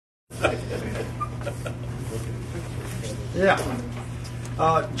Yeah.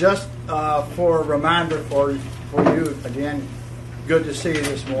 Just for a reminder for you, again, good to see you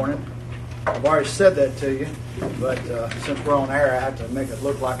this morning. I've already said that to you, but since we're on air, I have to make it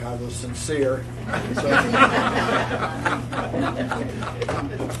look like I was sincere. So,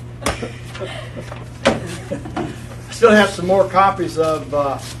 I still have some more copies of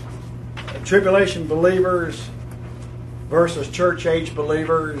Tribulation Believers versus Church Age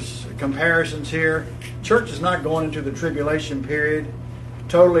Believers, comparisons here. Church is not going into the tribulation period.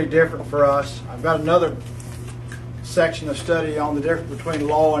 Totally different for us. I've got another section of study on the difference between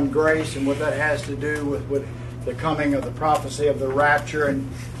law and grace and what that has to do with the coming of the prophecy of the rapture,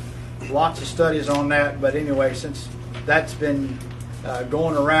 and lots of studies on that. But anyway, since that's been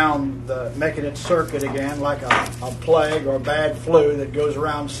going around, making its circuit again, like a plague or a bad flu that goes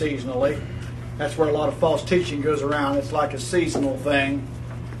around seasonally. That's where a lot of false teaching goes around. It's like a seasonal thing.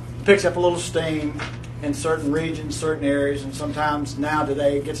 It picks up a little steam in certain regions, certain areas, and sometimes now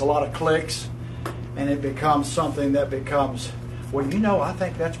today it gets a lot of clicks, and it becomes something that becomes, well, I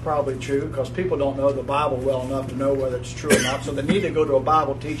think that's probably true, because people don't know the Bible well enough to know whether it's true or not, so they need to go to a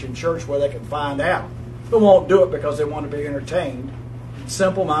Bible teaching church where they can find out. They won't do it because they want to be entertained.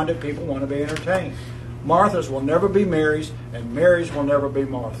 Simple-minded people want to be entertained. Marthas will never be Marys, and Marys will never be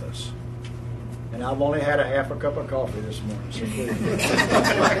Marthas. And I've only had a half a cup of coffee this morning. So please.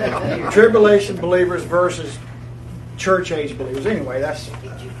 Tribulation believers versus church age believers. Anyway, that's...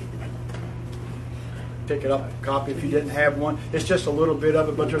 Pick it up, copy if you didn't have one. It's just a little bit of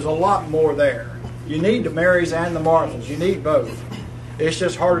it, but there's a lot more there. You need the Marys and the Marthas. You need both. It's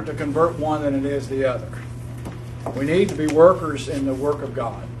just harder to convert one than it is the other. We need to be workers in the work of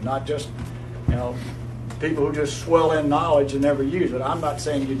God, not just, people who just swell in knowledge and never use it. I'm not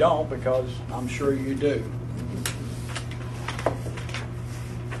saying you don't, because I'm sure you do.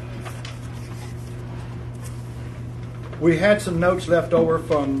 We had some notes left over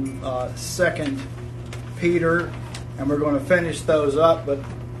from 2 Peter, and we're going to finish those up, but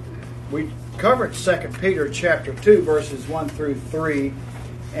we covered 2 Peter chapter 2, verses 1 through 3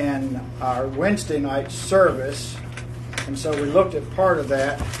 in our Wednesday night service, and so we looked at part of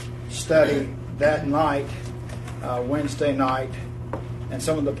that study that night, Wednesday night, and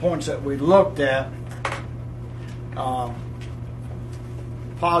some of the points that we looked at.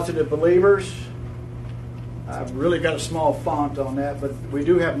 Positive believers. I've really got a small font on that, but we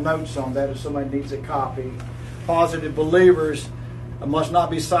do have notes on that if somebody needs a copy. Positive believers must not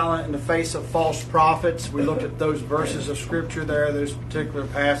be silent in the face of false prophets. We looked at those verses of Scripture there, those particular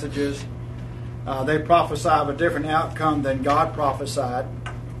passages. They prophesy of a different outcome than God prophesied,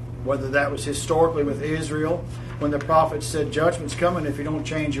 whether that was historically with Israel, when the prophets said, judgment's coming if you don't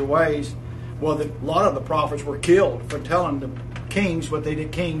change your ways. Well, a lot of the prophets were killed for telling the kings what the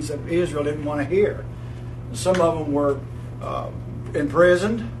kings of Israel didn't want to hear. Some of them were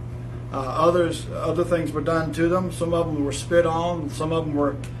imprisoned. Other things were done to them. Some of them were spit on. Some of them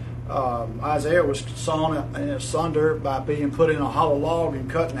were, Isaiah was sawn asunder by being put in a hollow log and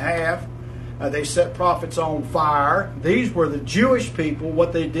cut in half. They set prophets on fire. These were the Jewish people,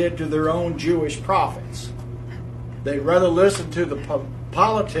 what they did to their own Jewish prophets. They'd rather listen to the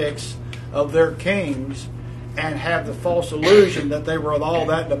politics of their kings and have the false illusion that they were all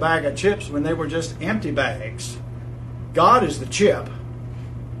that in a bag of chips when they were just empty bags. God is the chip.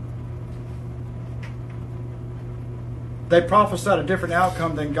 They prophesied a different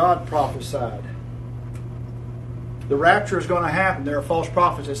outcome than God prophesied. The rapture is going to happen. There are false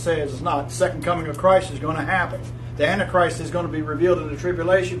prophets that say it's not. The second coming of Christ is going to happen. The Antichrist is going to be revealed in the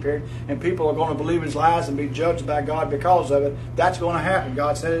tribulation period, and people are going to believe his lies and be judged by God because of it. That's going to happen.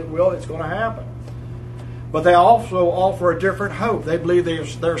 God said it will. It's going to happen. But they also offer a different hope. They believe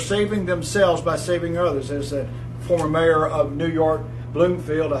they're saving themselves by saving others. As the former mayor of New York,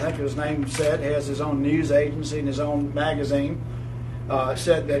 Bloomfield, I think his name said, has his own news agency and his own magazine,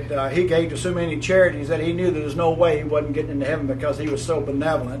 said that he gave to so many charities that he knew that there's no way he wasn't getting into heaven because he was so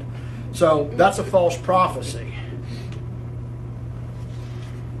benevolent. So that's a false prophecy.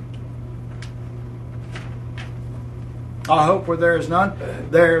 I hope where there is none,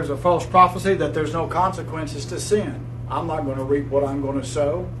 there's a false prophecy that there's no consequences to sin. I'm not going to reap what I'm going to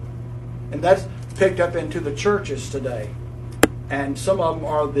sow. And that's picked up into the churches today. And some of them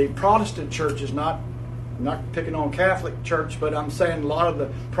are the Protestant churches, not picking on Catholic church, but I'm saying a lot of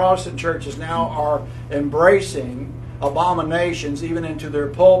the Protestant churches now are embracing abominations even into their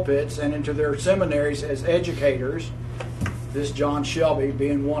pulpits and into their seminaries as educators. This John Shelby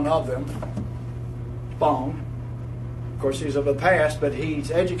being one of them. Bone. Of course, he's of the past, but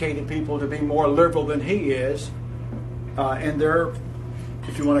he's educated people to be more liberal than he is in their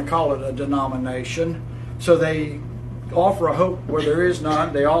if you want to call it a denomination. So they offer a hope where there is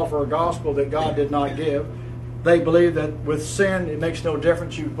none. They offer a gospel that God did not give. They believe that with sin, it makes no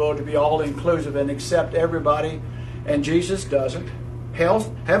difference. You're supposed to be all-inclusive and accept everybody, and Jesus doesn't.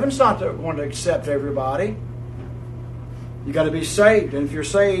 Heaven's not going to accept everybody. You got to be saved, and if you're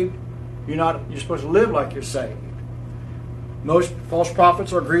saved, you're supposed to live like you're saved. Most false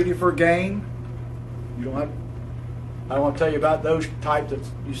prophets are greedy for gain. I don't want to tell you about those types that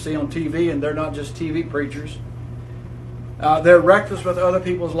you see on TV, and they're not just TV preachers. They're reckless with other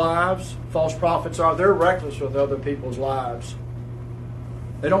people's lives. False prophets are. They're reckless with other people's lives.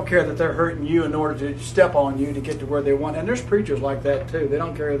 They don't care that they're hurting you in order to step on you to get to where they want. And there's preachers like that too. They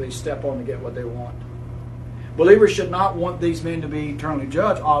don't care if they step on to get what they want. Believers should not want these men to be eternally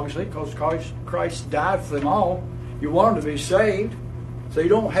judged, obviously, because Christ died for them all. You want them to be saved. So you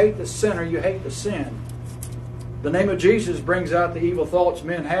don't hate the sinner, you hate the sin. The name of Jesus brings out the evil thoughts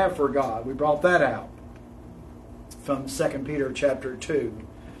men have for God. We brought that out from 2 Peter chapter 2.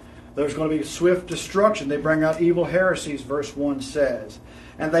 There's going to be swift destruction. They bring out evil heresies, verse 1 says.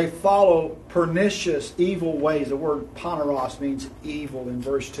 And they follow pernicious, evil ways. The word poneros means evil in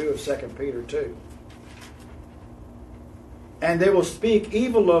verse 2 of 2 Peter 2. And they will speak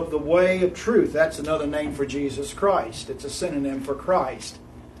evil of the way of truth. That's another name for Jesus Christ. It's a synonym for Christ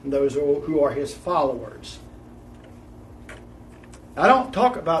and those who are His followers. I don't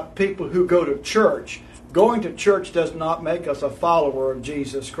talk about people who go to church. Going to church does not make us a follower of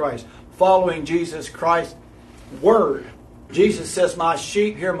Jesus Christ. Following Jesus Christ's word. Jesus says, my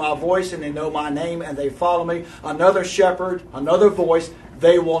sheep hear my voice and they know my name and they follow me. Another shepherd, another voice,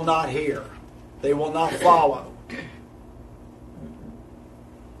 they will not hear. They will not follow.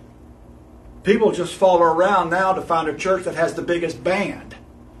 People just follow around now to find a church that has the biggest band.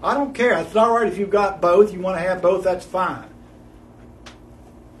 I don't care. It's all right if you've got both. You want to have both, that's fine.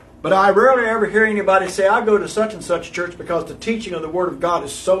 But I rarely ever hear anybody say, I go to such and such church because the teaching of the Word of God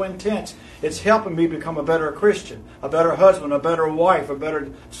is so intense. It's helping me become a better Christian, a better husband, a better wife, a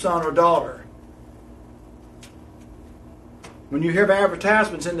better son or daughter. When you hear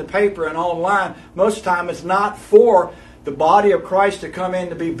advertisements in the paper and online, most of the time it's not for the body of Christ to come in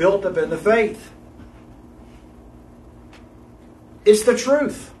to be built up in the faith. It's the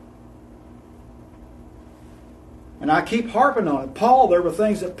truth. And I keep harping on it. There were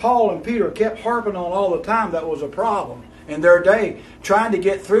things that Paul and Peter kept harping on all the time that was a problem in their day, trying to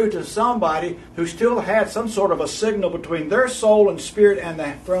get through to somebody who still had some sort of a signal between their soul and spirit and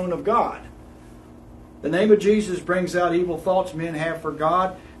the throne of God. The name of Jesus brings out evil thoughts men have for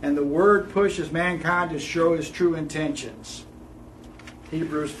God, and the Word pushes mankind to show His true intentions.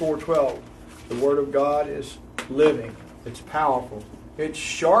 Hebrews 4:12. The Word of God is living. It's powerful. It's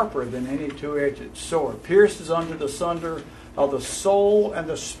sharper than any two-edged sword. Pierces unto the sunder of the soul and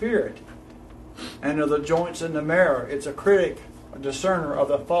the spirit, and of the joints and the marrow. It's a critic, a discerner of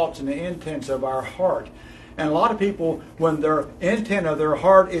the thoughts and the intents of our heart. And a lot of people, when their intent of their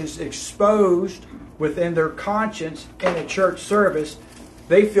heart is exposed within their conscience in a church service,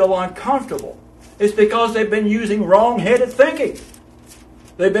 they feel uncomfortable. It's because they've been using wrong-headed thinking.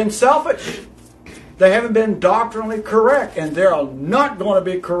 They've been selfish. They haven't been doctrinally correct, and they're not going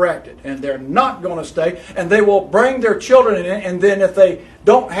to be corrected, and they're not going to stay, and they will bring their children in, and then if they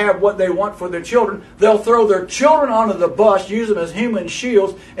don't have what they want for their children, they'll throw their children onto the bus, use them as human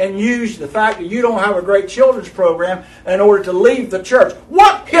shields, and use the fact that you don't have a great children's program in order to leave the church.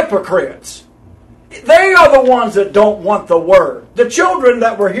 What hypocrites! They are the ones that don't want the Word. The children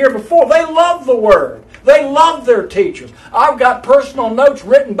that were here before, they love the Word. They love their teachers. I've got personal notes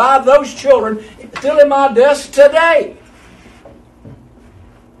written by those children still in my desk today.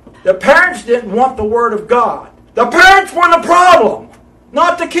 The parents didn't want the Word of God. The parents were the problem,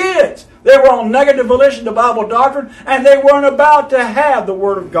 not the kids. They were on negative volition to Bible doctrine, and they weren't about to have the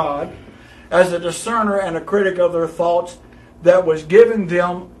Word of God as a discerner and a critic of their thoughts that was giving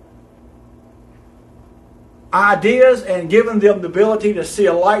them ideas and giving them the ability to see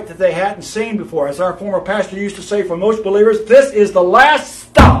a light that they hadn't seen before. As our former pastor used to say, for most believers, this is the last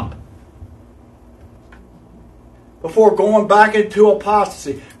stop before going back into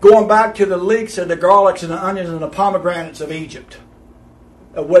apostasy, going back to the leeks and the garlics and the onions and the pomegranates of Egypt.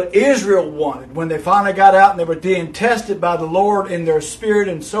 What Israel wanted when they finally got out and they were being tested by the Lord in their spirit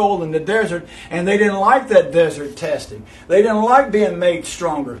and soul in the desert, and they didn't like that desert testing. They didn't like being made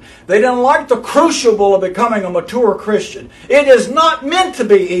stronger. They didn't like the crucible of becoming a mature Christian. It is not meant to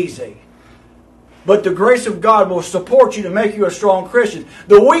be easy. But the grace of God will support you to make you a strong Christian.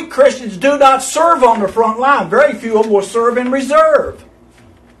 The weak Christians do not serve on the front line. Very few of them will serve in reserve.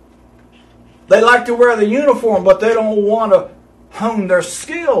 They like to wear the uniform, but they don't want to hone their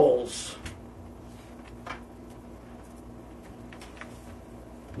skills.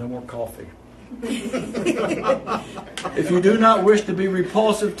 No more coffee. If you do not wish to be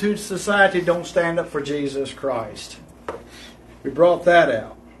repulsive to society, don't stand up for Jesus Christ. We brought that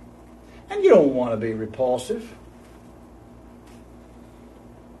out. And you don't want to be repulsive.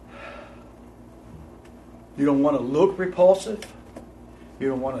 You don't want to look repulsive. You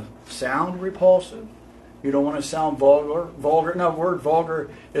don't want to sound repulsive. You don't want to sound vulgar. No, word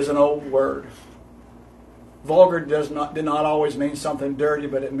vulgar is an old word. Vulgar did not always mean something dirty,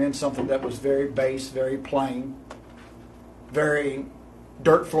 but it meant something that was very base, very plain, very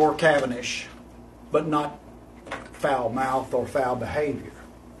dirt floor cabinish, but not foul mouth or foul behavior.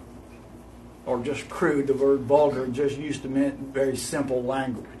 Or just crude. The word vulgar just used to mean very simple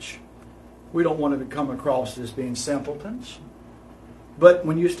language. We don't want to come across as being simpletons. But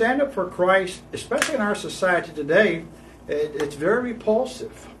when you stand up for Christ, especially in our society today, it's very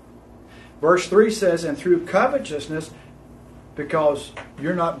repulsive. Verse 3 says, and through covetousness, because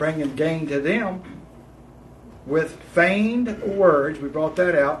you're not bringing gain to them, with feigned words, we brought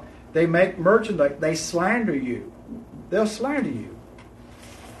that out, they make merchandise, they slander you. They'll slander you.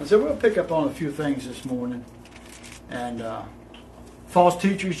 And so we'll pick up on a few things this morning. And false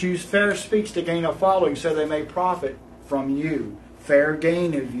teachers use fair speech to gain a following so they may profit from you. Fair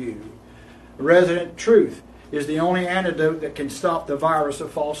gain of you. Resident truth is the only antidote that can stop the virus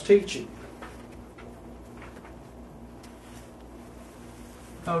of false teaching.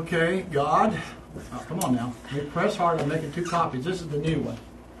 Okay, God. Oh, come on now. You press hard. I'm making 2 copies. This is the new one.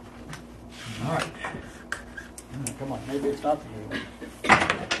 All right. Come on. Maybe it's not the new one.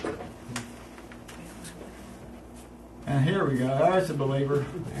 And here we go. There's a believer.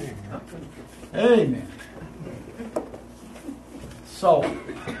 Amen. So,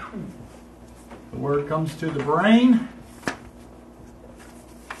 the word comes to the brain.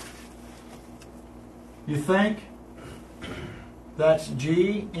 You think that's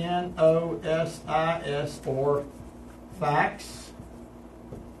G-N-O-S-I-S or facts.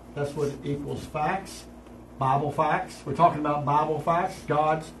 That's what it equals, facts. Bible facts. We're talking about Bible facts,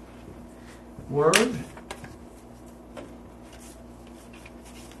 God's Word.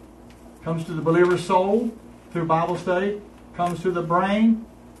 Comes to the believer's soul through Bible study. Comes to the brain.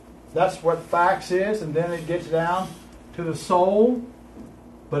 That's what facts is. And then it gets down to the soul.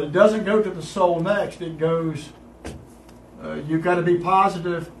 But it doesn't go to the soul next. It goes, you've got to be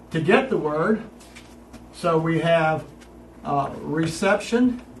positive to get the Word. So we have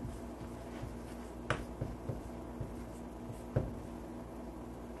reception.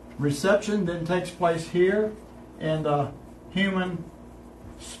 Reception then takes place here in the human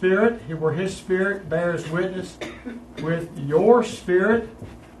spirit, where His Spirit bears witness with your spirit.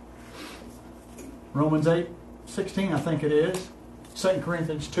 Romans 8:16, I think it is. 2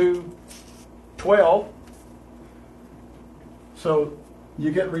 Corinthians 2:12. So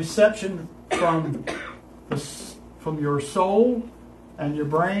you get reception from your soul, and your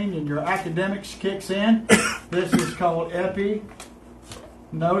brain and your academics kicks in. This is called epignosis,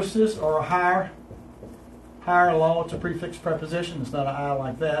 or a higher law. It's a prefix preposition. It's not an I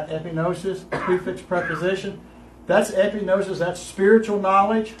like that. Epignosis, prefix preposition. That's epignosis. That's spiritual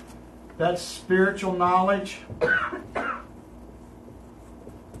knowledge. That's spiritual knowledge.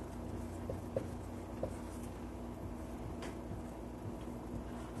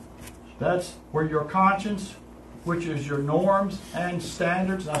 That's where your conscience, which is your norms and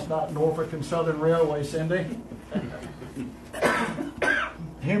standards. That's not Norfolk and Southern Railway, Cindy.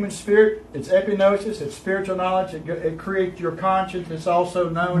 Human spirit, it's epignosis, it's spiritual knowledge. It creates your conscience. It's also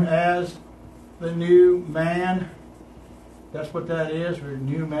known as the new man. That's what that is. We're a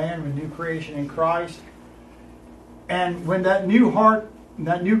new man, we're a new creation in Christ. And when that new heart,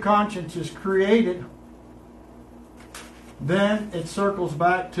 that new conscience is created, then it circles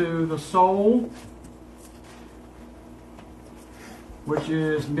back to the soul, which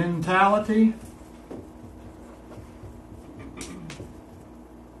is mentality.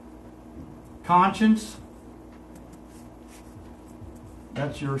 Conscience.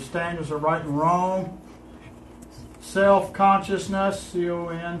 That's your standards of right and wrong. Self-consciousness,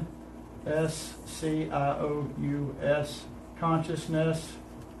 C-O-N-S-C-I-O-U-S, consciousness.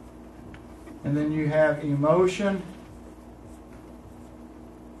 And then you have emotion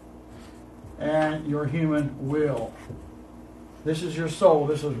and your human will. This is your soul.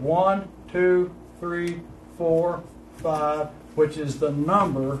 This is 1, 2, 3, 4, 5, which is the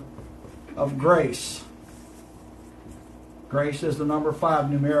number of grace. Grace is the number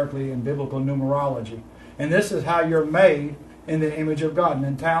 5 numerically in biblical numerology. And this is how you're made in the image of God.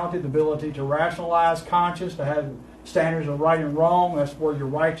 Mentality, the ability to rationalize, conscious, to have standards of right and wrong. That's where your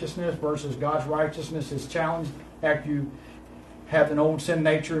righteousness versus God's righteousness is challenged after you have an old sin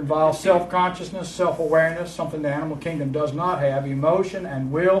nature involved. Self-consciousness, self-awareness, something the animal kingdom does not have. Emotion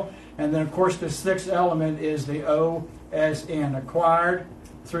and will. And then, of course, the sixth element is the O as in acquired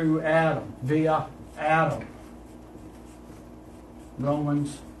through Adam, via Adam.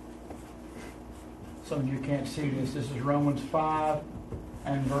 Romans, some of you can't see this. This is Romans 5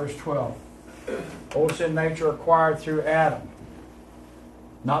 and verse 12. Old sin nature acquired through Adam.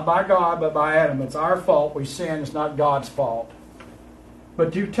 Not by God, but by Adam. It's our fault. We sin. It's not God's fault.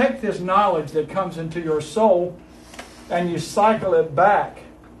 But you take this knowledge that comes into your soul and you cycle it back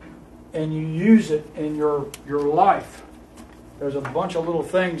and you use it in your life. There's a bunch of little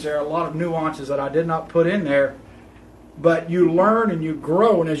things there, a lot of nuances that I did not put in there. But you learn and you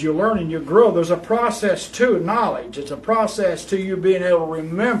grow, and as you learn and you grow, there's a process to knowledge. It's a process to you being able to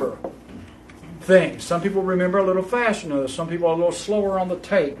remember things. Some people remember a little faster than others. Some people are a little slower on the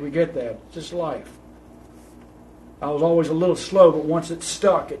tape. We get that. It's just life. I was always a little slow, but once it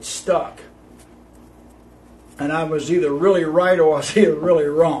stuck, it stuck. And I was either really right or I was either really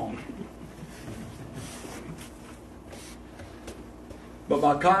wrong.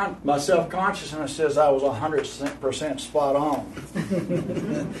 But my self-consciousness says I was 100% spot on.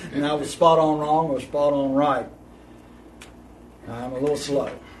 And I was spot on wrong or spot on right. I'm a little slow,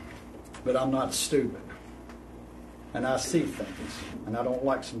 but I'm not stupid. And I see things, and I don't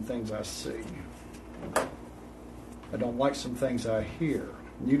like some things I see. I don't like some things I hear.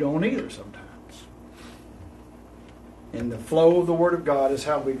 You don't either sometimes. And the flow of the Word of God is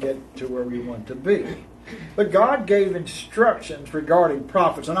how we get to where we want to be. But God gave instructions regarding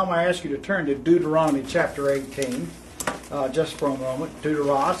prophets. And I'm going to ask you to turn to Deuteronomy chapter 18 just for a moment.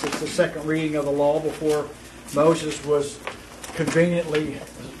 Deuteros, it's the second reading of the law before Moses was conveniently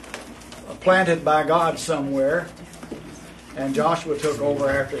planted by God somewhere. And Joshua took over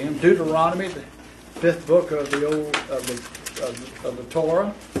after him. Deuteronomy, the fifth book of the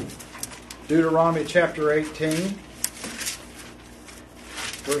Torah. Deuteronomy chapter 18,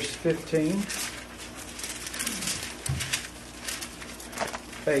 verse 15.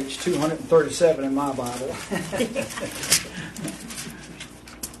 Page 237 in my Bible.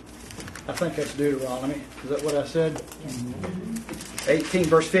 I think that's Deuteronomy. Is that what I said? 18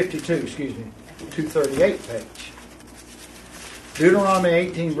 verse 52, excuse me. 238 page. Deuteronomy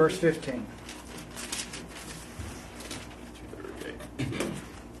 18 verse 15.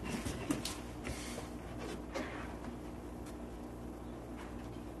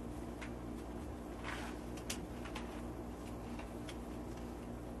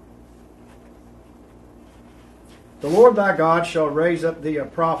 The Lord thy God shall raise up thee a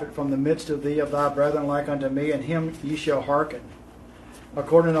prophet from the midst of thee of thy brethren like unto me, and him ye shall hearken.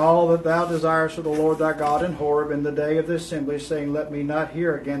 According to all that thou desirest of the Lord thy God in Horeb in the day of the assembly, saying, Let me not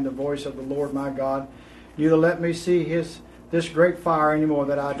hear again the voice of the Lord my God, neither let me see this great fire any more,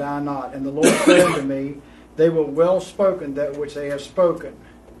 that I die not. And the Lord said unto me, They will well spoken that which they have spoken.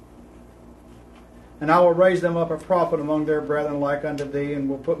 And I will raise them up a prophet among their brethren like unto thee, and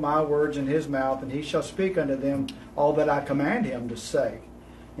will put my words in his mouth, and he shall speak unto them all that I command him to say.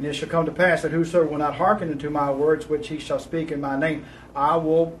 And it shall come to pass that whosoever will not hearken unto my words which he shall speak in my name, I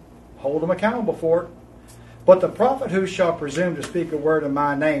will hold him accountable for it. But the prophet who shall presume to speak a word in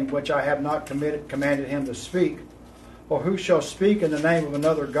my name, which I have not commanded him to speak, or who shall speak in the name of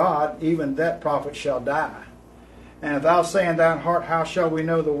another God, even that prophet shall die. And if thou say in thine heart, How shall we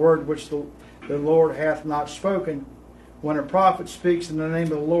know the word which the Lord hath not spoken? When a prophet speaks in the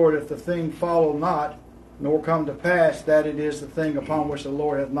name of the Lord, if the thing follow not, nor come to pass, that it is the thing upon which the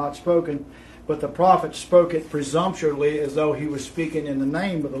Lord hath not spoken, but the prophet spoke it presumptuously, as though he was speaking in the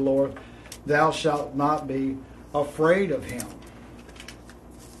name of the Lord, thou shalt not be afraid of him.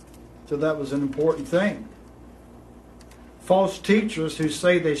 So that was an important thing. False teachers who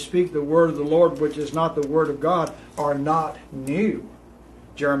say they speak the word of the Lord, which is not the word of God, are not new.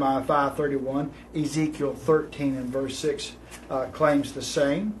 Jeremiah 5:31, Ezekiel 13 and verse 6 claims the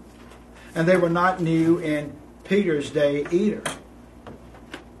same. And they were not new in Peter's day either.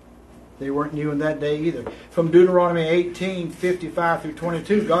 They weren't new in that day either. From Deuteronomy 18:55 through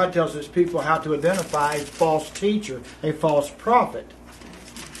 22, God tells his people how to identify a false teacher, a false prophet,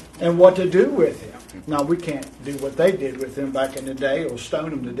 and what to do with him. Now, we can't do what they did with him back in the day, or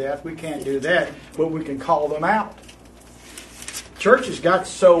stone them to death. We can't do that, but we can call them out. Church has got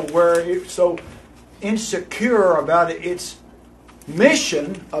so insecure about its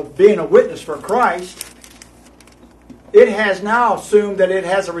mission of being a witness for Christ, it has now assumed that it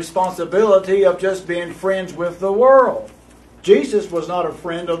has a responsibility of just being friends with the world. Jesus was not a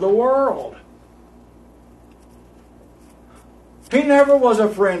friend of the world. He never was a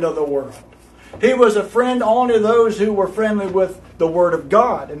friend of the world. He was a friend only to those who were friendly with the Word of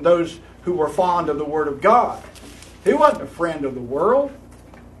God and those who were fond of the Word of God. He wasn't a friend of the world.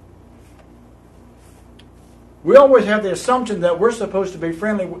 We always have the assumption that we're supposed to be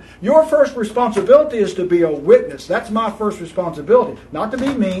friendly. Your first responsibility is to be a witness. That's my first responsibility. Not to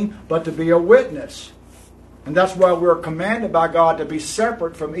be mean, but to be a witness. And that's why we're commanded by God to be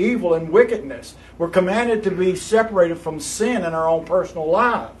separate from evil and wickedness. We're commanded to be separated from sin in our own personal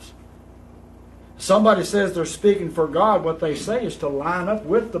lives. Somebody says they're speaking for God, what they say is to line up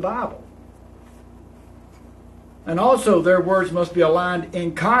with the Bible. And also their words must be aligned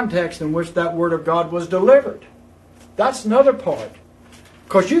in context in which that Word of God was delivered. That's another part.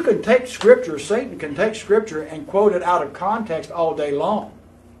 Because you can take Scripture, Satan can take Scripture and quote it out of context all day long.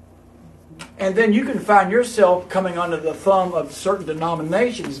 And then you can find yourself coming under the thumb of certain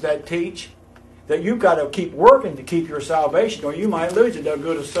denominations that teach that you've got to keep working to keep your salvation, or you might lose it. They'll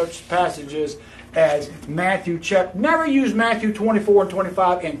go to such passages as Matthew chapter. Never use Matthew 24 and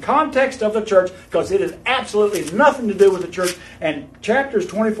 25 in context of the church, because it has absolutely nothing to do with the church. And chapters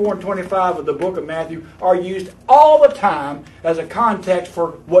 24 and 25 of the book of Matthew are used all the time as a context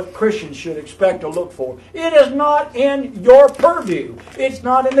for what Christians should expect to look for. It is not in your purview. It's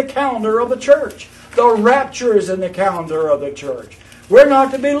not in the calendar of the church. The rapture is in the calendar of the church. We're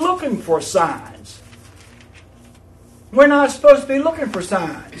not to be looking for signs. We're not supposed to be looking for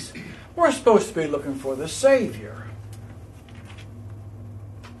signs. We're supposed to be looking for the Savior.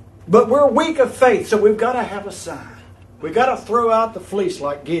 But we're weak of faith, so we've got to have a sign. We've got to throw out the fleece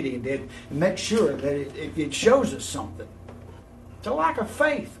like Gideon did and make sure that it shows us something. It's a lack of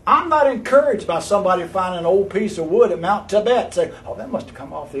faith. I'm not encouraged by somebody finding an old piece of wood at Mount Tibet and saying, oh, that must have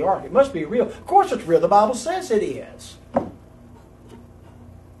come off the ark. It must be real. Of course it's real. The Bible says it is.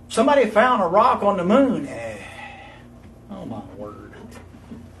 Somebody found a rock on the moon. Oh, my word.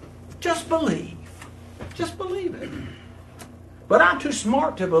 Just believe. Just believe it. But I'm too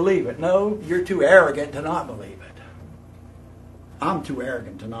smart to believe it. No, you're too arrogant to not believe it. I'm too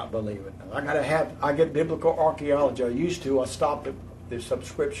arrogant to not believe it. I get biblical archaeology. I used to. I stopped the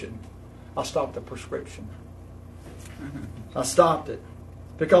subscription. I stopped the prescription. I stopped it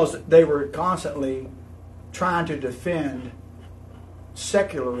because they were constantly trying to defend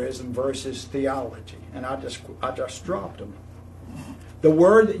secularism versus theology, and I just dropped them. The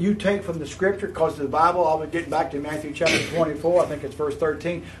word that you take from the Scripture, because the Bible, I'll get back to Matthew chapter 24, I think it's verse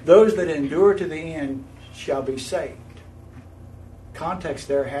 13, those that endure to the end shall be saved. Context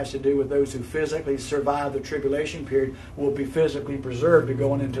there has to do with those who physically survive the tribulation period will be physically preserved to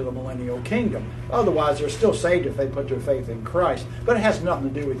going into the millennial kingdom. Otherwise, they're still saved if they put their faith in Christ. But it has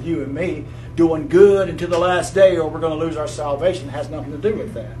nothing to do with you and me doing good until the last day, or we're going to lose our salvation. It has nothing to do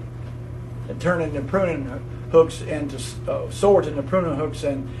with that. And turning the pruning hooks into swords and the pruning hooks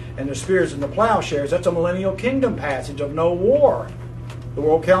and the spears and the plowshares, that's a millennial kingdom passage of no war. The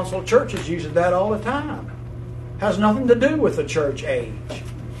World Council of Churches uses that all the time. Has nothing to do with the church age.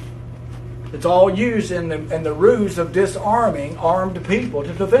 It's all used in the ruse of disarming armed people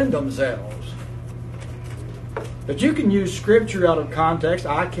to defend themselves. But you can use Scripture out of context,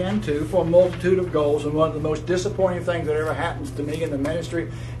 I can too, for a multitude of goals. And one of the most disappointing things that ever happens to me in the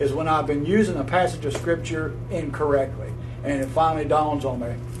ministry is when I've been using a passage of Scripture incorrectly. And it finally dawns on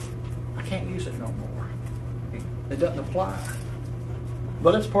me, I can't use it no more. It doesn't apply.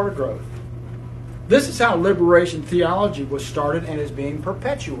 But it's part of growth. This is how liberation theology was started and is being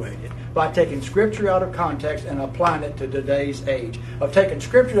perpetuated, by taking Scripture out of context and applying it to today's age. Of taking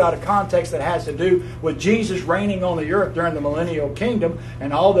Scripture out of context that has to do with Jesus reigning on the earth during the millennial kingdom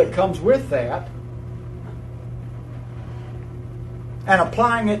and all that comes with that, and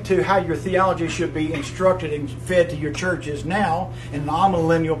applying it to how your theology should be instructed and fed to your churches now in an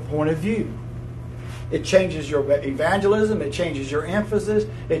amillennial point of view. It changes your evangelism, it changes your emphasis,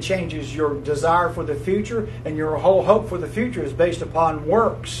 it changes your desire for the future, and your whole hope for the future is based upon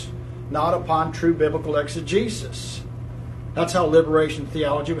works, not upon true biblical exegesis. That's how liberation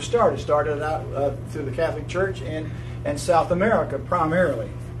theology was started. It started out through the Catholic Church in South America primarily.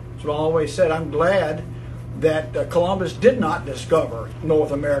 So I always said I'm glad that Columbus did not discover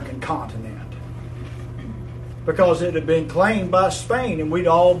North American continent, because it had been claimed by Spain and we'd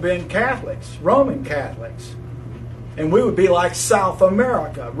all been Catholics, Roman Catholics. And we would be like South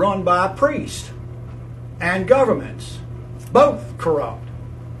America, run by priests and governments, both corrupt,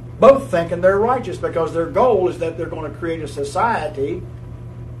 both thinking they're righteous because their goal is that they're going to create a society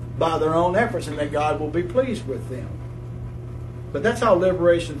by their own efforts and that God will be pleased with them. But that's how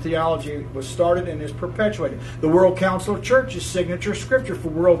liberation theology was started and is perpetuated. The World Council of Churches' signature scripture for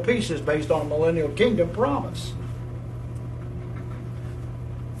world peace is based on a millennial kingdom promise.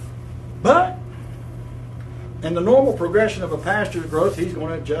 But in the normal progression of a pastor's growth, he's going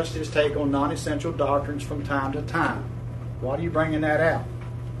to adjust his take on non-essential doctrines from time to time. Why are you bringing that out?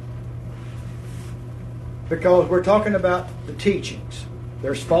 Because we're talking about the teachings.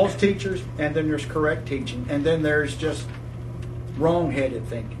 There's false teachers, and then there's correct teaching, and then there's just wrong-headed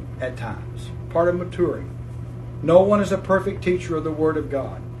thinking at times. Part of maturing. No one is a perfect teacher of the Word of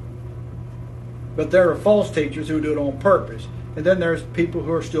God. But there are false teachers who do it on purpose. And then there's people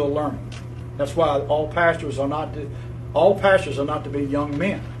who are still learning. That's why all pastors are not to be young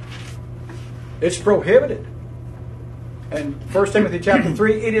men. It's prohibited. And 1 Timothy chapter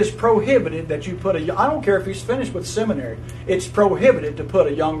 3, it is prohibited that you put I don't care if he's finished with seminary, it's prohibited to put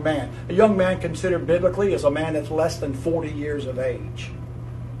a young man. A young man considered biblically is a man that's less than 40 years of age.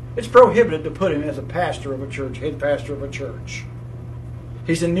 It's prohibited to put him as a pastor of a church, head pastor of a church.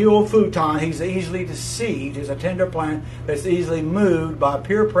 He's a neo-futon. He's easily deceived. He's a tender plant that's easily moved by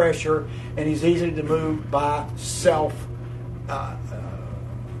peer pressure, and he's easily moved by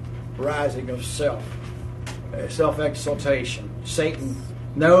rising of self-exaltation. Satan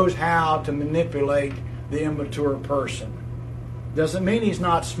knows how to manipulate the immature person. Doesn't mean he's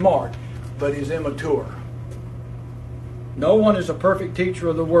not smart, but he's immature. No one is a perfect teacher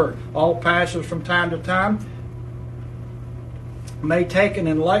of the Word. All pastors from time to time may take an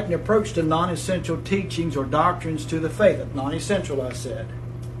enlightened approach to non-essential teachings or doctrines to the faith. Non-essential, I said.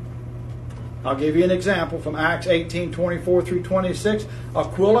 I'll give you an example from Acts 18:24 through 26.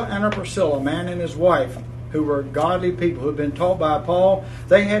 Aquila and Priscilla, a man and his wife, who were godly people who had been taught by Paul,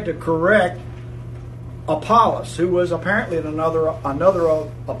 they had to correct Apollos, who was apparently another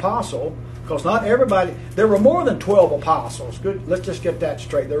apostle, because not everybody, there were more than 12 apostles. Good, let's just get that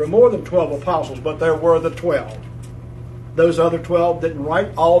straight. There were more than 12 apostles, but there were the 12. Those other 12 didn't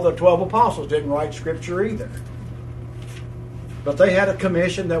write, all the 12 apostles didn't write Scripture either. But they had a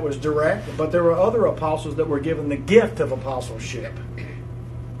commission that was direct, but there were other apostles that were given the gift of apostleship.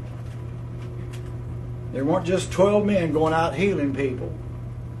 There weren't just 12 men going out healing people,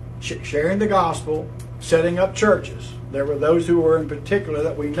 sharing the gospel, setting up churches. There were those who were in particular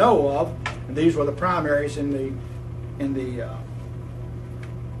that we know of, and these were the primaries in the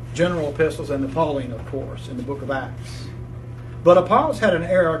general epistles and the Pauline, of course, in the book of Acts. But Apollos had an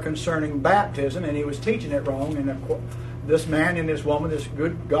error concerning baptism, and he was teaching it wrong. And this man and this woman, this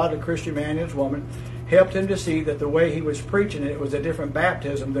good, godly Christian man and his woman, helped him to see that the way he was preaching it was a different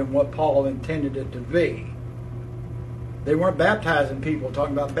baptism than what Paul intended it to be. They weren't baptizing people,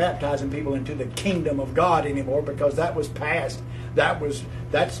 talking about baptizing people into the kingdom of God anymore, because that was past. That's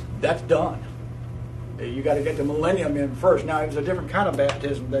done. You got to get the millennium in first. Now, it was a different kind of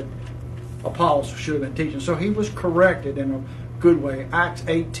baptism that Apollos should have been teaching. So he was corrected in a good way. Acts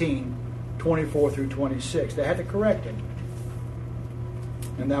 18:24 through 26. They had to correct him.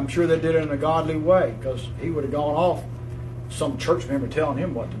 And I'm sure they did it in a godly way, because he would have gone off some church member telling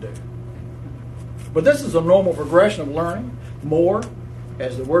him what to do. But this is a normal progression of learning. More,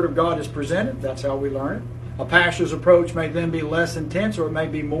 as the Word of God is presented, that's how we learn it. A pastor's approach may then be less intense, or it may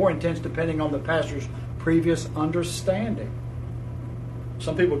be more intense depending on the pastor's previous understanding.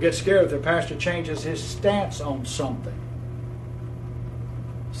 Some people get scared if their pastor changes his stance on something.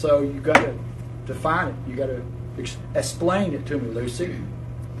 So you've got to define it. You've got to explain it to me, Lucy.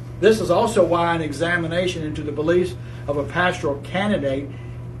 This is also why an examination into the beliefs of a pastoral candidate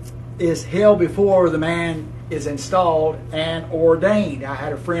is held before the man is installed and ordained. I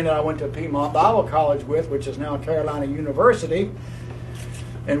had a friend that I went to Piedmont Bible College with, which is now Carolina University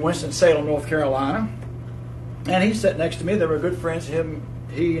in Winston-Salem, North Carolina. And he sat next to me. They were good friends. He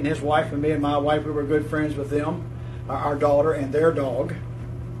and his wife and me and my wife, we were good friends with them, our daughter and their dog.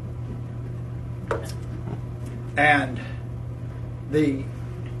 And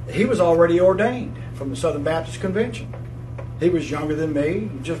he was already ordained from the Southern Baptist Convention. He was younger than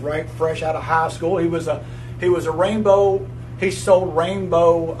me, just right fresh out of high school. He was a rainbow. He sold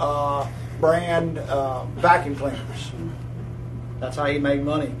rainbow brand vacuum cleaners. That's how he made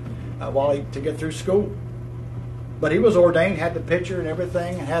money to get through school. But he was ordained, had the picture and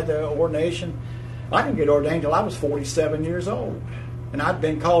everything, and had the ordination. I didn't get ordained until I was 47 years old. And I'd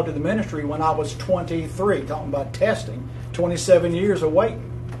been called to the ministry when I was 23, talking about testing. 27 years of waiting.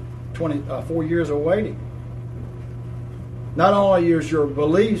 4 years of waiting. Not only is your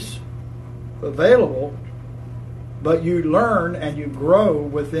beliefs available, but you learn and you grow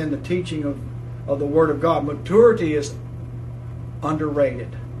within the teaching of the Word of God. Maturity is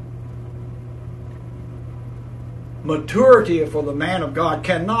underrated. Maturity for the man of God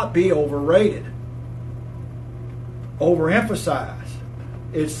cannot be overrated, overemphasized.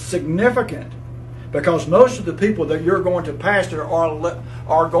 It's significant, Because most of the people that you're going to pastor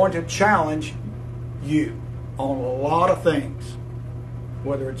are going to challenge you on a lot of things.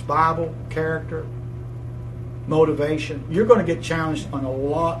 Whether it's Bible, character, motivation. You're going to get challenged on a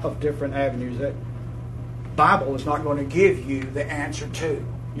lot of different avenues that Bible is not going to give you the answer to.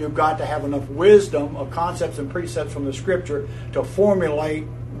 You've got to have enough wisdom of concepts and precepts from the Scripture to formulate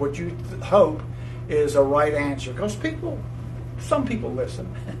what you hope is a right answer. Because some people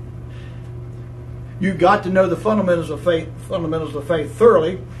listen. You've got to know the fundamentals of faith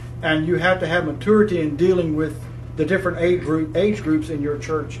thoroughly, and you have to have maturity in dealing with the different age groups in your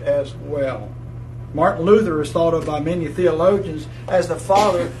church as well. Martin Luther is thought of by many theologians as the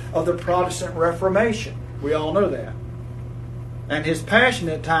father of the Protestant Reformation. We all know that. And his passion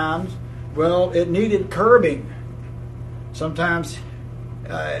at times, well, it needed curbing. Sometimes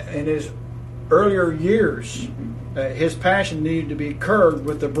in his earlier years, his passion needed to be curbed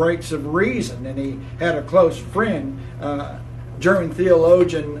with the brakes of reason. And he had a close friend, German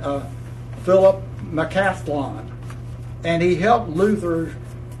theologian Philip Melanchthon. And he helped Luther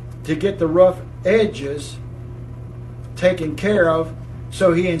to get the rough edges taken care of.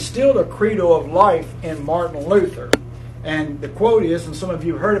 So he instilled a credo of life in Martin Luther. And the quote is, and some of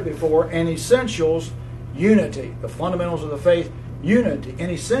you have heard it before, in essentials, unity. The fundamentals of the faith, unity. In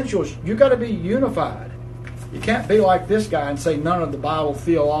essentials, you've got to be unified. You can't be like this guy and say none of the Bible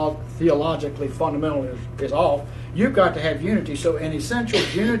theologically fundamental is off. You've got to have unity. So in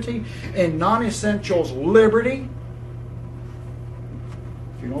essentials, unity. In non-essentials, liberty.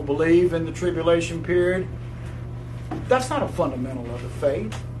 If you don't believe in the tribulation period, that's not a fundamental of the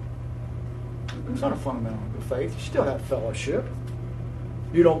faith. It's not a fundamental of the faith. You still have fellowship.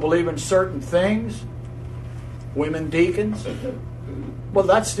 You don't believe in certain things, women deacons. Well,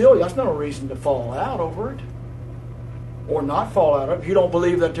 that's not a reason to fall out over it. Or not fall out of it. If you don't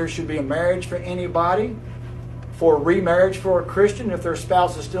believe that there should be a marriage for anybody, for a remarriage for a Christian, if their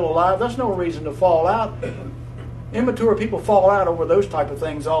spouse is still alive, that's no reason to fall out. Immature people fall out over those type of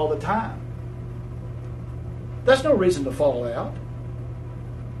things all the time. That's no reason to fall out.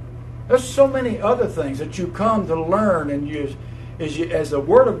 There's so many other things that you come to learn, and as the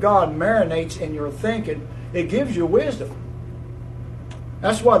Word of God marinates in your thinking, it gives you wisdom.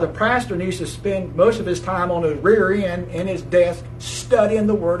 That's why the pastor needs to spend most of his time on his rear end in his desk studying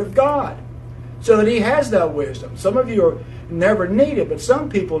the Word of God, so that he has that wisdom. Some of you never need it, but some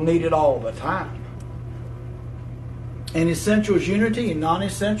people need it all the time. In essentials, unity. In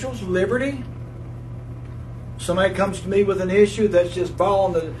non-essentials, liberty. Somebody comes to me with an issue that's just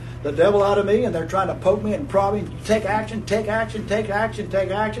balling the devil out of me, and they're trying to poke me and prod me. Take action, take action, take action, take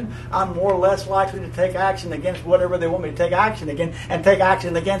action. I'm more or less likely to take action against whatever they want me to take action against, and take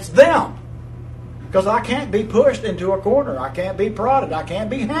action against them. Because I can't be pushed into a corner. I can't be prodded. I can't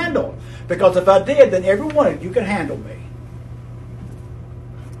be handled. Because if I did, then every one of you can handle me.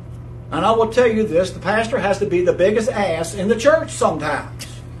 And I will tell you this, the pastor has to be the biggest ass in the church sometimes.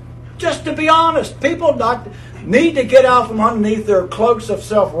 Just to be honest, people need to get out from underneath their cloaks of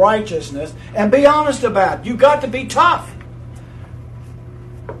self-righteousness and be honest about it. You've got to be tough.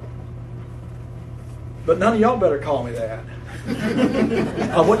 But none of y'all better call me that.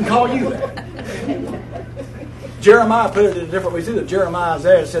 I wouldn't call you that. Jeremiah put it in a different way. It's either Jeremiah or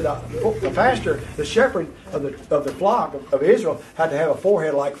Isaiah said the pastor, the shepherd of the flock of Israel, had to have a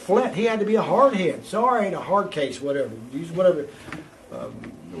forehead like flint. He had to be a hard head. Sorry, a hard case, whatever. Use whatever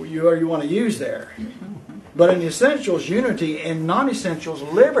you want to use there. But in essentials, unity. In non-essentials,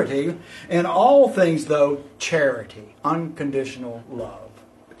 liberty. In all things, though, charity. Unconditional love.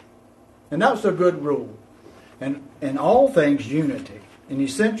 And that was a good rule. And in all things, unity. In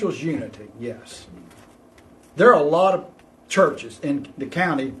essentials, unity. Yes. There are a lot of churches in the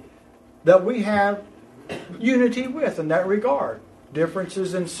county that we have unity with in that regard.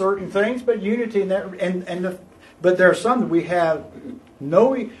 Differences in certain things, but unity in that. But there are some that we have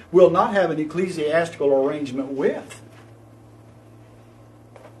will not have an ecclesiastical arrangement with.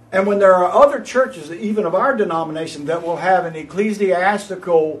 And when there are other churches, even of our denomination, that will have an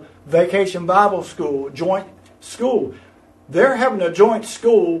ecclesiastical vacation Bible school, joint school, they're having a joint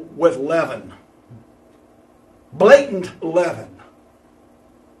school with leaven. Blatant leaven.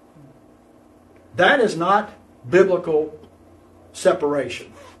 That is not biblical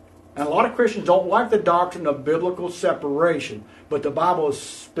separation. And a lot of Christians don't like the doctrine of biblical separation, but the Bible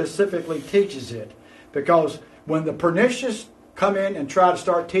specifically teaches it. Because when the pernicious come in and try to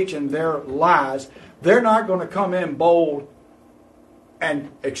start teaching their lies, they're not going to come in bold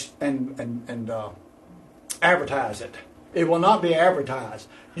and advertise it. It will not be advertised.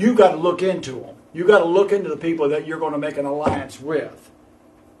 You've got to look into them. You've got to look into the people that you're going to make an alliance with.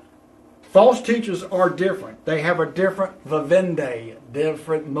 False teachers are different. They have a different vivendi,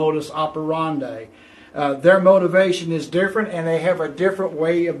 different modus operandi. Their motivation is different, and they have a different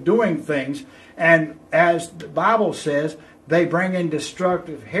way of doing things. And as the Bible says, they bring in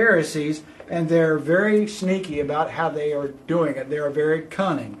destructive heresies, and they're very sneaky about how they are doing it. They are very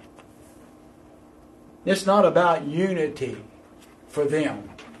cunning. It's not about unity for them.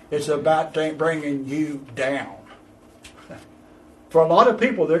 It's about bringing you down. For a lot of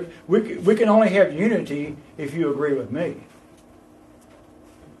people, we can only have unity if you agree with me.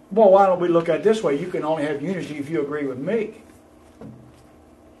 Well, why don't we look at it this way? You can only have unity if you agree with me.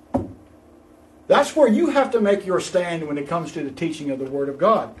 That's where you have to make your stand when it comes to the teaching of the Word of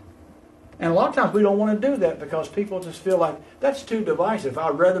God. And a lot of times we don't want to do that because people just feel like that's too divisive.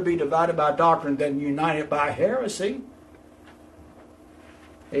 I'd rather be divided by doctrine than united by heresy.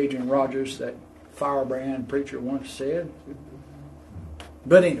 Adrian Rogers, that firebrand preacher, once said.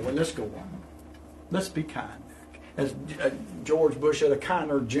 But anyway, let's go on. Let's be kind. As George Bush said, a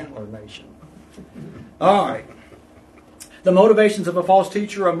kinder, gentler nation. All right. The motivations of a false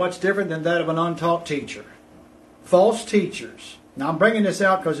teacher are much different than that of an untaught teacher. False teachers. Now I'm bringing this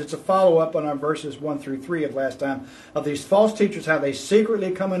out because it's a follow-up on our verses 1 through 3 of last time. Of these false teachers, how they secretly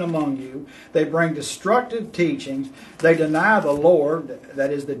come in among you. They bring destructive teachings. They deny the Lord,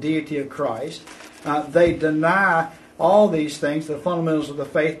 that is the deity of Christ. They deny all these things, the fundamentals of the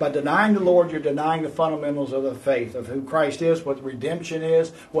faith. By denying the Lord, you're denying the fundamentals of the faith, of who Christ is, what redemption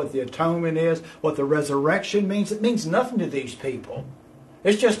is, what the atonement is, what the resurrection means. It means nothing to these people.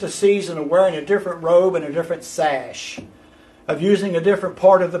 It's just a season of wearing a different robe and a different sash, of using a different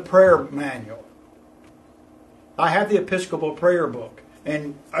part of the prayer manual. I have the Episcopal prayer book,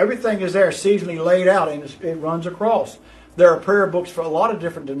 and everything is there seasonally laid out, and it runs across. There are prayer books for a lot of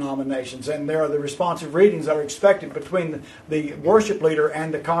different denominations, and there are the responsive readings that are expected between the worship leader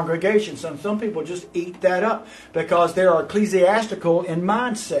and the congregation. Some people just eat that up because they are ecclesiastical in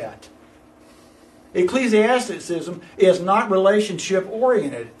mindset. Ecclesiasticism is not relationship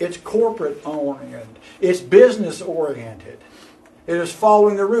oriented. It's corporate oriented. It's business oriented. It is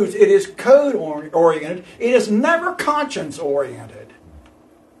following the rules. It is code oriented. It is never conscience oriented.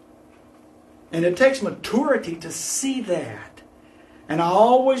 And it takes maturity to see that. And I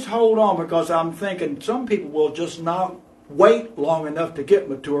always hold on because I'm thinking some people will just not wait long enough to get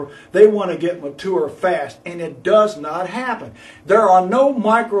mature. They want to get mature fast. And it does not happen. There are no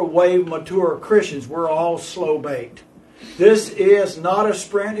microwave mature Christians. We're all slow baked. This is not a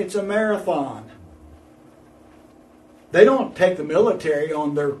sprint. It's a marathon. They don't take the military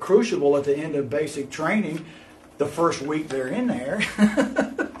on their crucible at the end of basic training the first week they're in there.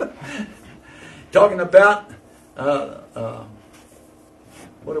 Talking about,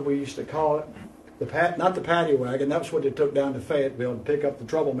 what do we used to call it? Not the paddy wagon. That's what they took down to Fayetteville to pick up the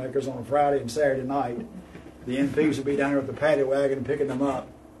troublemakers on a Friday and Saturday night. The MPs would be down there with the paddy wagon picking them up.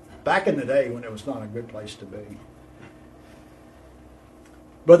 Back in the day when it was not a good place to be.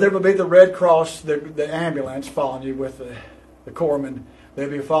 But there would be the Red Cross, the ambulance following you with the corpsman. They'd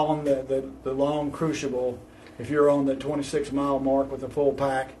be following the long crucible if you're on the 26-mile mark with a full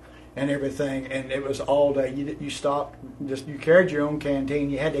pack and everything, and it was all day. You stopped, you carried your own canteen.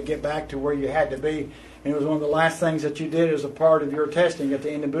 You had to get back to where you had to be, and it was one of the last things that you did as a part of your testing at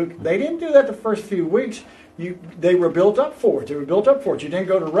the end of boot. They didn't do that the first few weeks. They were built up for it. They were built up for it. You didn't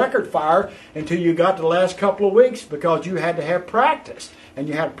go to record fire until you got the last couple of weeks because you had to have practice. And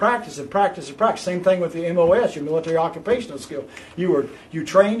you had to practice and practice and practice. Same thing with the MOS, your military occupational skill. You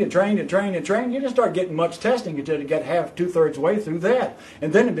trained and trained and trained and trained. You didn't start getting much testing until you got two-thirds way through that.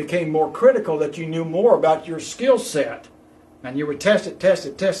 And then it became more critical that you knew more about your skill set. And you were tested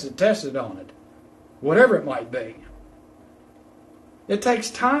on it. Whatever it might be. It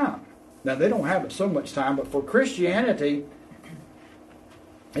takes time. Now, they don't have it so much time, but for Christianity,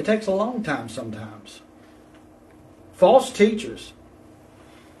 it takes a long time sometimes. False teachers,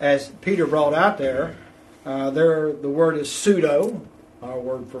 as Peter brought out there, the word is pseudo, our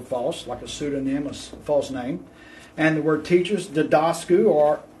word for false, like a pseudonym, a false name. And the word teachers,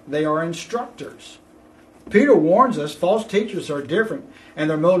 didasku, they are instructors. Peter warns us false teachers are different, and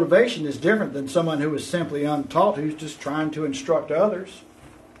their motivation is different than someone who is simply untaught, who's just trying to instruct others.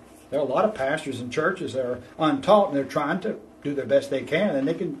 There are a lot of pastors and churches that are untaught, and they're trying to do their best they can, and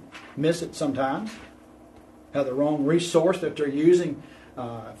they can miss it sometimes. Have the wrong resource that they're using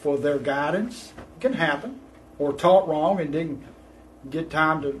for their guidance. It can happen. Or taught wrong and didn't get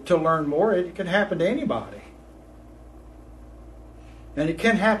time to learn more. It can happen to anybody. And it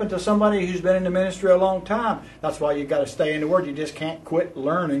can happen to somebody who's been in the ministry a long time. That's why you've got to stay in the Word. You just can't quit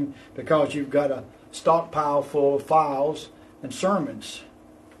learning because you've got a stockpile full of files and sermons.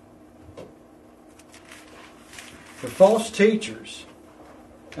 The false teachers,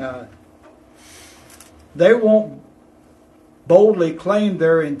 they won't boldly claim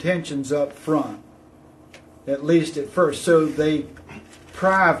their intentions up front, at least at first. So they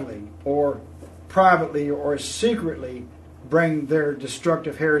privately or secretly bring their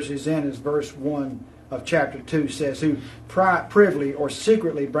destructive heresies in, as verse 1 of chapter 2 says, who privily or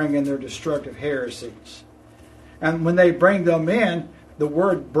secretly bring in their destructive heresies. And when they bring them in, the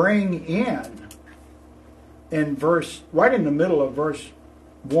word bring in verse, right in the middle of verse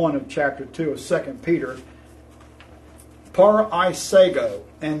 1 of chapter 2 of 2 Peter, paraisego.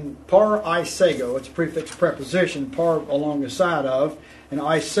 And paraisego, it's a prefix preposition, par along the side of, and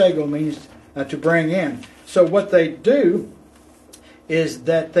isego means to bring in. So what they do is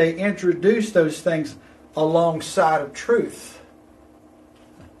that they introduce those things alongside of truth.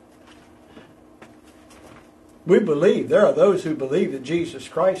 We believe, there are those who believe that Jesus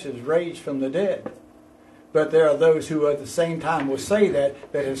Christ is raised from the dead. But there are those who at the same time will say that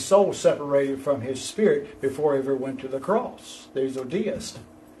his soul separated from his spirit before he ever went to the cross. These are deists.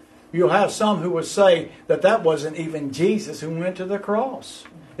 You'll have some who will say that wasn't even Jesus who went to the cross.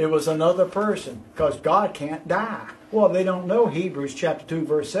 It was another person, because God can't die. Well, they don't know Hebrews chapter 2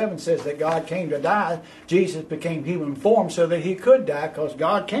 verse 7 says that God came to die. Jesus became human form so that he could die, because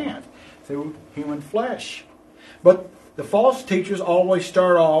God can't through human flesh. But the false teachers always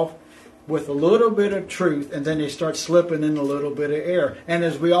start off with a little bit of truth, and then they start slipping in a little bit of error. And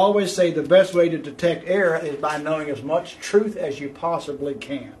as we always say, the best way to detect error is by knowing as much truth as you possibly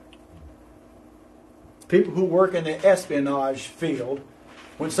can. People who work in the espionage field,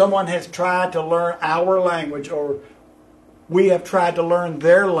 when someone has tried to learn our language, or we have tried to learn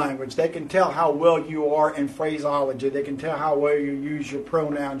their language, they can tell how well you are in phraseology. They can tell how well you use your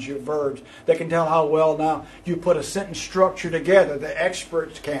pronouns, your verbs. They can tell how well now you put a sentence structure together. The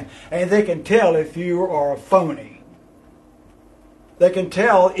experts can. And they can tell if you are a phony. They can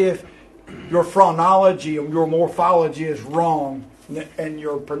tell if your phronology or your morphology is wrong and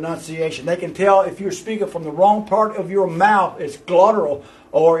your pronunciation. They can tell if you're speaking from the wrong part of your mouth, it's glottal,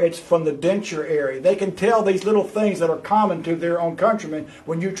 or it's from the denture area. They can tell these little things that are common to their own countrymen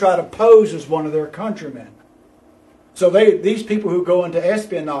when you try to pose as one of their countrymen. So these people who go into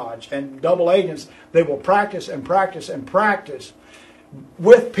espionage and double agents, they will practice and practice and practice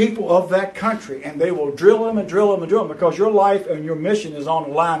with people of that country. And they will drill them and drill them and drill them, because your life and your mission is on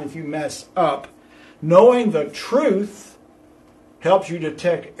the line if you mess up. Knowing the truth helps you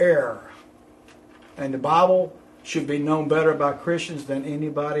detect error. And the Bible should be known better by Christians than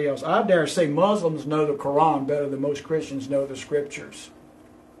anybody else. I dare say Muslims know the Quran better than most Christians know the Scriptures.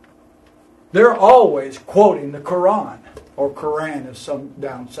 They're always quoting the Quran, or Quran as some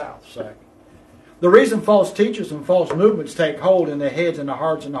down south say. The reason false teachers and false movements take hold in the heads and the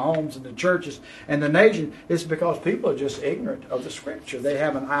hearts and the homes and the churches and the nation is because people are just ignorant of the Scripture. They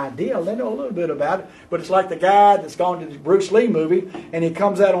have an idea, they know a little bit about it, but it's like the guy that's gone to the Bruce Lee movie and he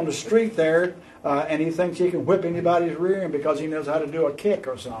comes out on the street there and he thinks he can whip anybody's rear end because he knows how to do a kick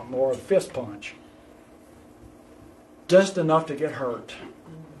or something, or a fist punch. Just enough to get hurt.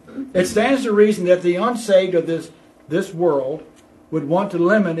 It stands to reason that the unsaved of this world would want to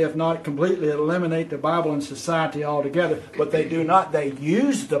limit, if not completely eliminate, the Bible in society altogether. But they do not. They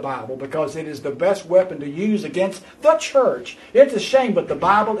use the Bible because it is the best weapon to use against the church. It's a shame, but the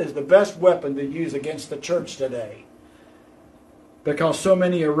Bible is the best weapon to use against the church today, because so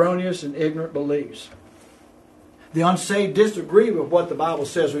many erroneous and ignorant beliefs. The unsaved disagree with what the Bible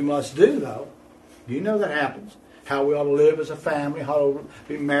says we must do, though. You know that happens. How we ought to live as a family, how to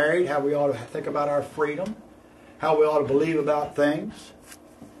be married, how we ought to think about our freedom, how we ought to believe about things.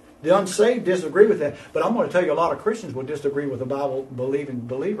 The unsaved disagree with that. But I'm going to tell you, a lot of Christians will disagree with the Bible-believing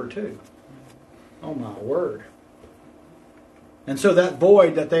believer too. Oh my word. And so that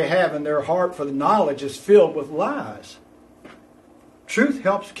void that they have in their heart for the knowledge is filled with lies. Truth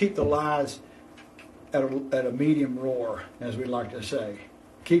helps keep the lies at a medium roar, as we like to say.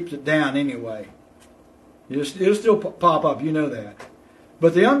 Keeps it down anyway. It'll still pop up, you know that.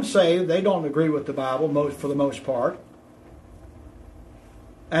 But the unsaved, they don't agree with the Bible for the most part.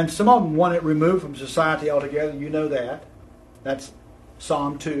 And some of them want it removed from society altogether, you know that. That's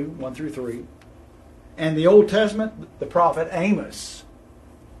Psalm 2, 1 through 3. And the Old Testament, the prophet Amos,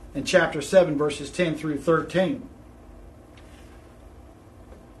 in chapter 7, verses 10 through 13.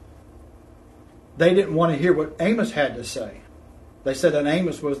 They didn't want to hear what Amos had to say. They said that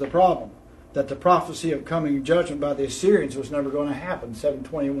Amos was the problem, that the prophecy of coming judgment by the Assyrians was never going to happen.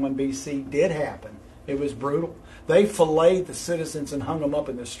 721 BC did happen. It was brutal. They filleted the citizens and hung them up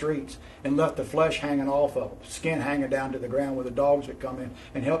in the streets and left the flesh hanging off of them, skin hanging down to the ground, where the dogs would come in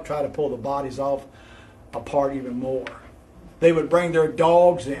and help try to pull the bodies off apart even more. They would bring their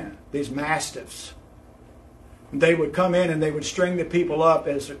dogs in, these mastiffs. They would come in and they would string the people up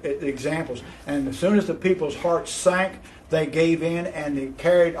as examples. And as soon as the people's hearts sank, they gave in and they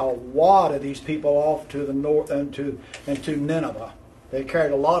carried a wad of these people off to the north and to Nineveh. They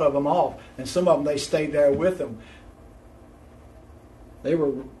carried a lot of them off, and some of them they stayed there with them. They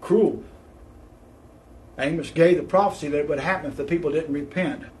were cruel. Amos gave the prophecy that it would happen if the people didn't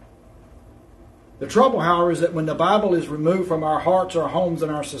repent. The trouble, however, is that when the Bible is removed from our hearts, our homes,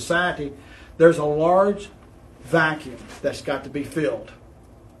 and our society, there's a large vacuum that's got to be filled.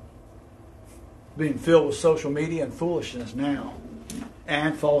 Being filled with social media and foolishness now,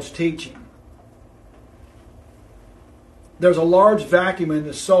 and false teaching. There's a large vacuum in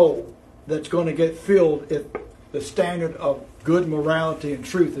the soul that's going to get filled if the standard of good morality and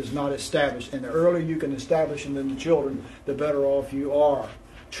truth is not established. And the earlier you can establish it in the children, the better off you are.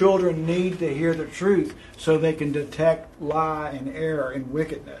 Children need to hear the truth so they can detect lie and error and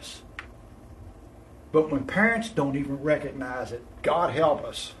wickedness. But when parents don't even recognize it, God help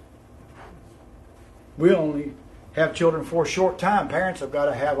us. We only have children for a short time. Parents have got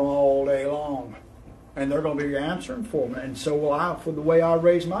to have them all day long. And they're going to be answering for me. And so will I for the way I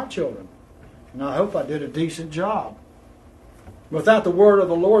raise my children. And I hope I did a decent job. Without the word of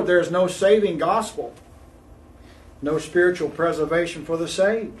the Lord, there is no saving gospel. No spiritual preservation for the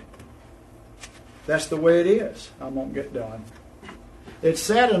saved. That's the way it is. I won't get done. It's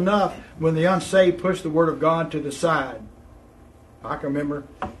sad enough when the unsaved push the word of God to the side. I can remember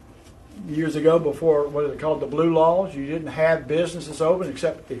years ago before, what is it called, the blue laws. You didn't have businesses open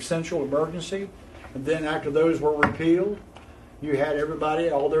except essential emergency. And then after those were repealed, you had everybody,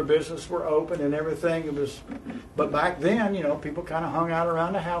 all their businesses were open and everything. It was, but back then, people kind of hung out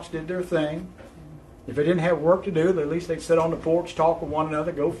around the house, did their thing. If they didn't have work to do, at least they'd sit on the porch, talk with one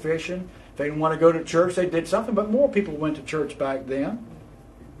another, go fishing. If they didn't want to go to church, they did something. But more people went to church back then.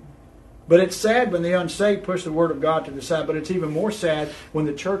 But it's sad when the unsaved push the word of God to the side. But it's even more sad when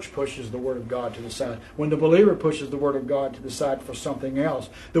the church pushes the word of God to the side. When the believer pushes the word of God to the side for something else.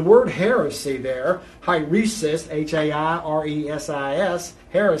 The word heresy there, hieresis, H-A-I-R-E-S-I-S,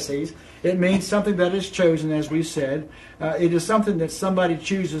 heresies, it means something that is chosen, as we said. It is something that somebody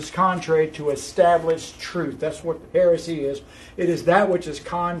chooses contrary to established truth. That's what heresy is. It is that which is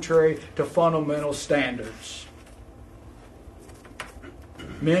contrary to fundamental standards.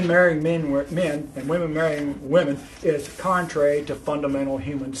 Men marrying men and women marrying women is contrary to fundamental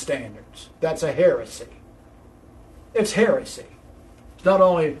human standards. That's a heresy. It's heresy. It's not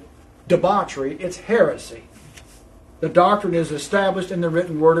only debauchery, it's heresy. The doctrine is established in the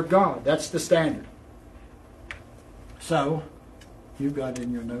written Word of God. That's the standard. So, you've got it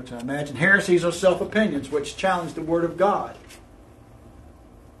in your notes, I imagine. Heresies are self-opinions which challenge the Word of God.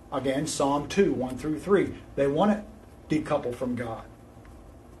 Again, Psalm 2, 1 through 3. They want to decouple from God.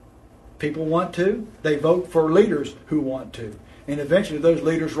 People want to. They vote for leaders who want to. And eventually those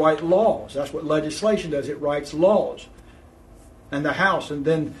leaders write laws. That's what legislation does. It writes laws. And the House, and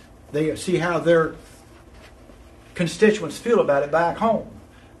then they see how their constituents feel about it back home.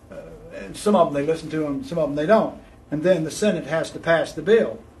 And some of them they listen to them, some of them they don't. And then the Senate has to pass the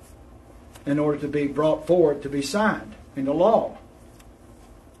bill in order to be brought forward to be signed into law.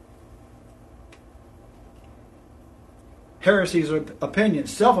 Heresies are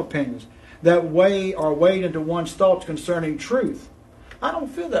opinions, self-opinions, that are weighed into one's thoughts concerning truth. I don't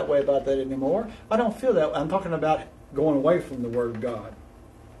feel that way about that anymore. I don't feel that. I'm talking about going away from the Word of God.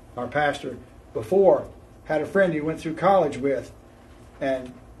 Our pastor before had a friend he went through college with,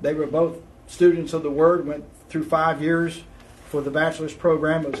 and they were both students of the Word, went through 5 years for the bachelor's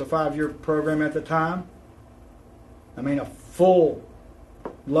program. It was a 5-year program at the time. I mean, a full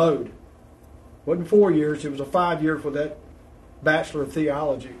load. It wasn't 4 years, it was a 5-year for that Bachelor of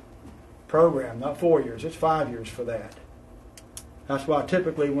Theology program, not 4 years. It's 5 years for that. That's why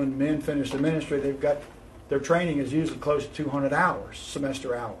typically when men finish the ministry, they've got their training is usually close to 200 hours,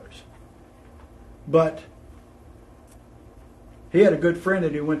 semester hours. But he had a good friend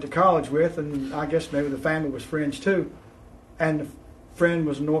that he went to college with, and I guess maybe the family was friends too. And the friend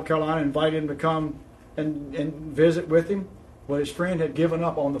was in North Carolina, invited him to come and visit with him. Well, his friend had given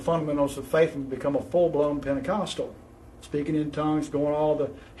up on the fundamentals of faith and become a full-blown Pentecostal. Speaking in tongues, going all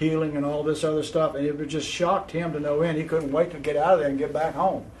the healing and all this other stuff. And it just shocked him to no end. He couldn't wait to get out of there and get back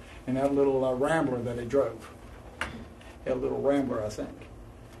home. And that little Rambler that he drove. He had a little Rambler, I think.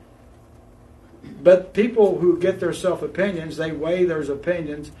 But people who get their self-opinions, they weigh those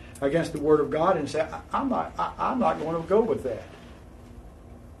opinions against the Word of God and say, I'm not going to go with that.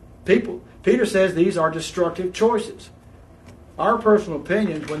 Peter says these are destructive choices. Our personal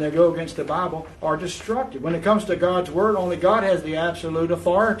opinions, when they go against the Bible, are destructive. When it comes to God's Word, only God has the absolute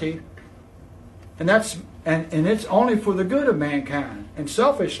authority. And it's only for the good of mankind. And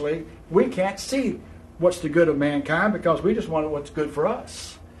selfishly, we can't see what's the good of mankind because we just want what's good for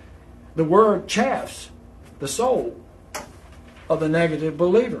us. The Word chafes the soul of the negative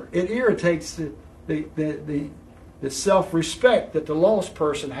believer. It irritates the self-respect that the lost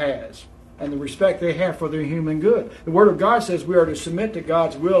person has and the respect they have for their human good. The Word of God says we are to submit to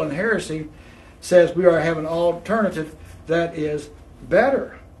God's will, and heresy says we are to have an alternative that is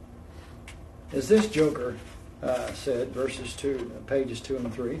better. As this joker said, pages 2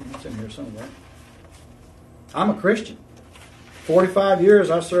 and 3. It's in here somewhere. I'm a Christian. 45 years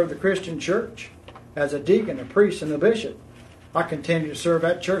I served the Christian church as a deacon, a priest, and a bishop. I continue to serve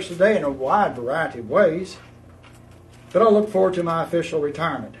that church today in a wide variety of ways. But I look forward to my official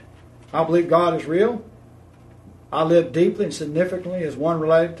retirement. I believe God is real. I live deeply and significantly as one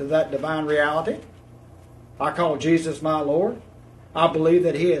related to that divine reality. I call Jesus my Lord. I believe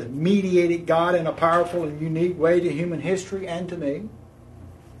that He has mediated God in a powerful and unique way to human history and to me.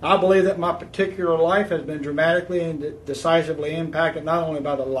 I believe that my particular life has been dramatically and decisively impacted not only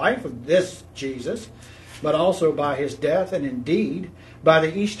by the life of this Jesus, but also by His death and indeed by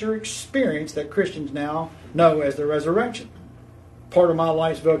the Easter experience that Christians now know as the resurrection. Part of my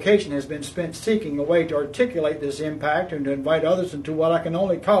life's vocation has been spent seeking a way to articulate this impact and to invite others into what I can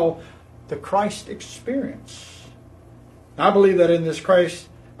only call the Christ experience. I believe that in this Christ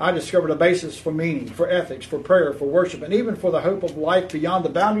I discovered a basis for meaning, for ethics, for prayer, for worship, and even for the hope of life beyond the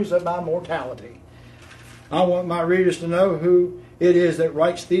boundaries of my mortality. I want my readers to know who it is that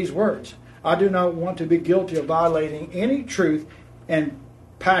writes these words. I do not want to be guilty of violating any truth and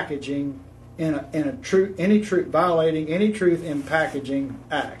packaging violating any truth in packaging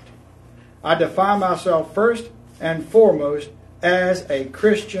act. I define myself first and foremost as a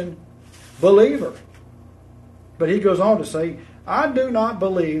Christian believer. But he goes on to say, I do not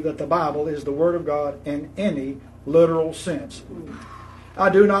believe that the Bible is the Word of God in any literal sense.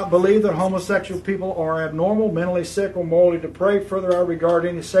 I do not believe that homosexual people are abnormal, mentally sick, or morally depraved. Further, I regard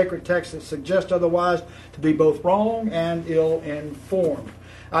any sacred text that suggests otherwise to be both wrong and ill-informed.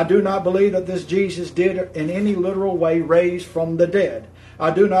 I do not believe that this Jesus did in any literal way raise from the dead.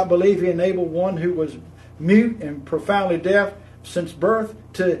 I do not believe He enabled one who was mute and profoundly deaf since birth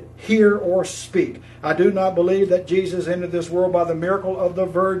to hear or speak. I do not believe that Jesus entered this world by the miracle of the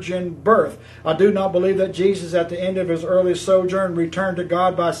virgin birth. I do not believe that Jesus at the end of His early sojourn returned to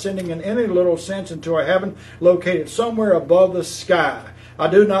God by ascending in any literal sense into a heaven located somewhere above the sky. I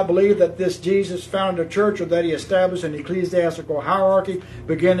do not believe that this Jesus founded a church or that He established an ecclesiastical hierarchy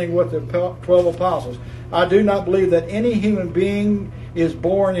beginning with the 12 apostles. I do not believe that any human being is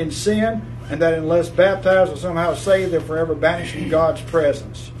born in sin and that unless baptized or somehow saved, they're forever banished from God's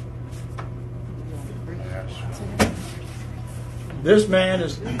presence. This man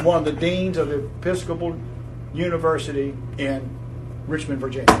is one of the deans of the Episcopal University in Richmond,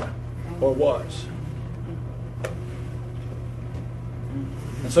 Virginia, or was.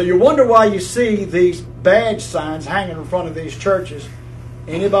 And so you wonder why you see these badge signs hanging in front of these churches.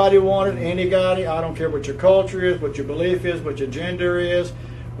 Anybody want it, anybody, I don't care what your culture is, what your belief is, what your gender is,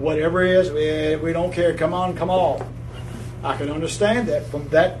 whatever it is, we don't care, come on, come on. I can understand that from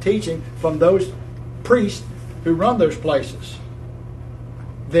that teaching from those priests who run those places.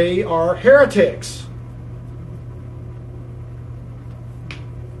 They are heretics.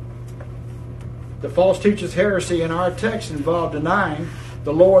 The false teacher's heresy in our text involved denying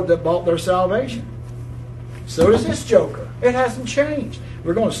the Lord that bought their salvation. So does this joker. It hasn't changed.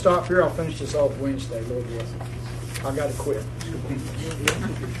 We're going to stop here. I'll finish this off Wednesday, Lord willing. I've got to quit.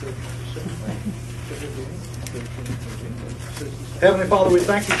 Heavenly Father, we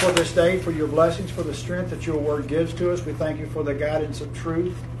thank You for this day, for Your blessings, for the strength that Your Word gives to us. We thank You for the guidance of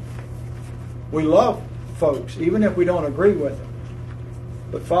truth. We love folks, even if we don't agree with them.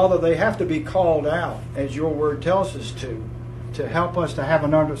 But Father, they have to be called out, as Your Word tells us to help us to have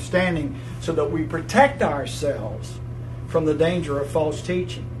an understanding so that we protect ourselves from the danger of false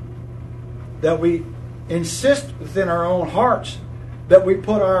teaching. That we insist within our own hearts that we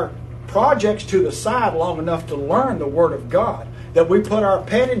put our projects to the side long enough to learn the Word of God. That we put our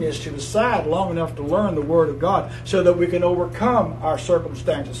pettiness to the side long enough to learn the Word of God so that we can overcome our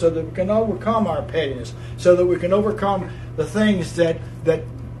circumstances, so that we can overcome our pettiness, so that we can overcome the things that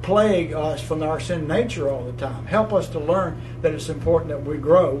plague us from our sin nature all the time. Help us to learn that it's important that we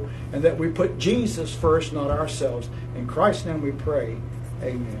grow and that we put Jesus first, not ourselves. In Christ's name we pray.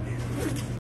 Amen.